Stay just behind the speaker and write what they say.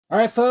All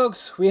right,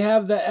 folks, we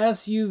have the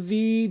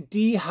SUV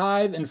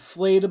D-Hive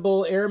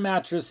inflatable air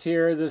mattress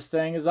here. This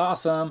thing is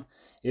awesome.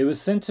 It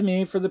was sent to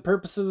me for the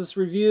purpose of this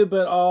review,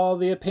 but all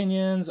the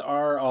opinions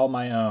are all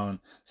my own.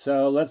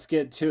 So let's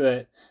get to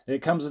it.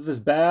 It comes with this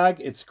bag.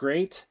 It's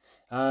great.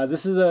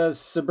 This is a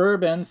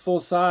Suburban full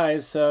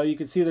size, so you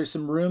can see there's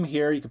some room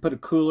here. You can put a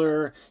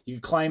cooler, you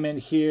can climb in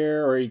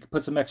here, or you can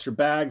put some extra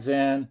bags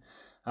in.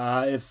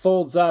 It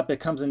folds up. It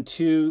comes in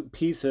two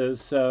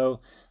pieces, so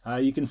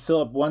you can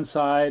fill up one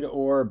side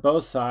or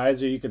both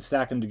sides, or you could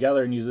stack them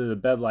together and use it as a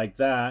bed like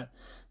that.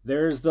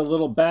 There's the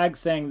little bag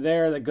thing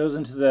there that goes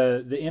into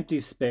the empty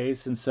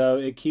space, and so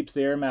it keeps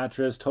the air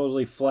mattress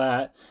totally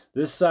flat.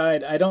 This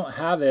side, I don't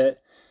have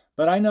it,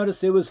 but I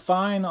noticed it was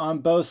fine on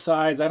both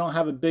sides. I don't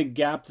have a big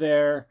gap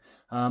there.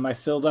 I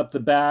filled up the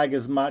bag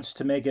as much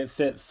to make it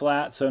fit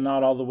flat, so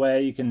not all the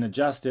way. You can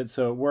adjust it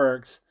so it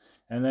works.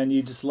 And then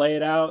you just lay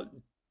it out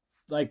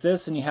like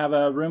this and you have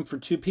a room for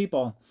two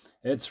people.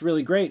 It's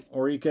really great.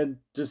 Or you could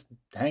just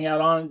hang out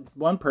on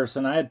one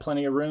person. I had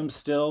plenty of room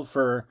still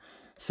for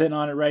sitting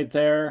on it right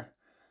there.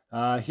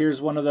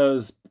 Here's one of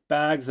those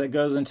bags that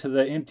goes into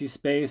the empty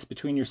space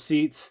between your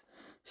seats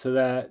so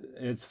that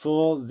it's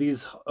full.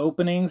 These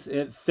openings,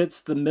 it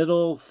fits the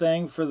middle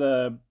thing for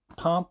the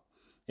pump.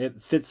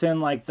 It fits in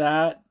like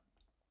that.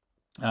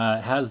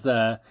 It has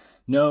the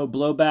no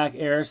blowback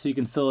air, so you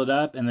can fill it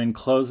up and then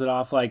close it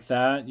off like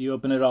that. You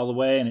open it all the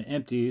way and it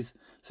empties.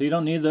 So you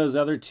don't need those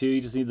other two.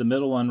 You just need the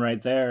middle one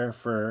right there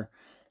for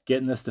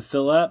getting this to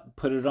fill up.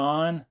 Put it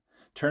on,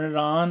 turn it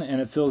on,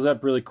 and it fills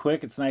up really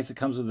quick. It's nice. It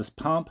comes with this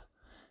pump.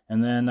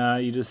 And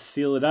then you just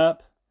seal it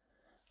up,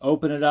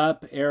 open it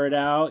up, air it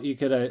out. You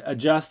could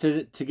adjust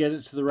it to get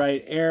it to the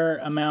right air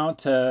amount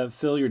to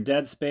fill your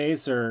dead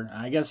space, or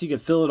I guess you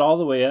could fill it all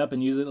the way up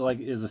and use it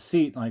like as a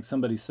seat, like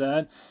somebody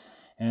said.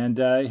 And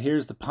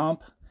here's the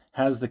pump,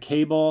 has the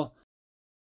cable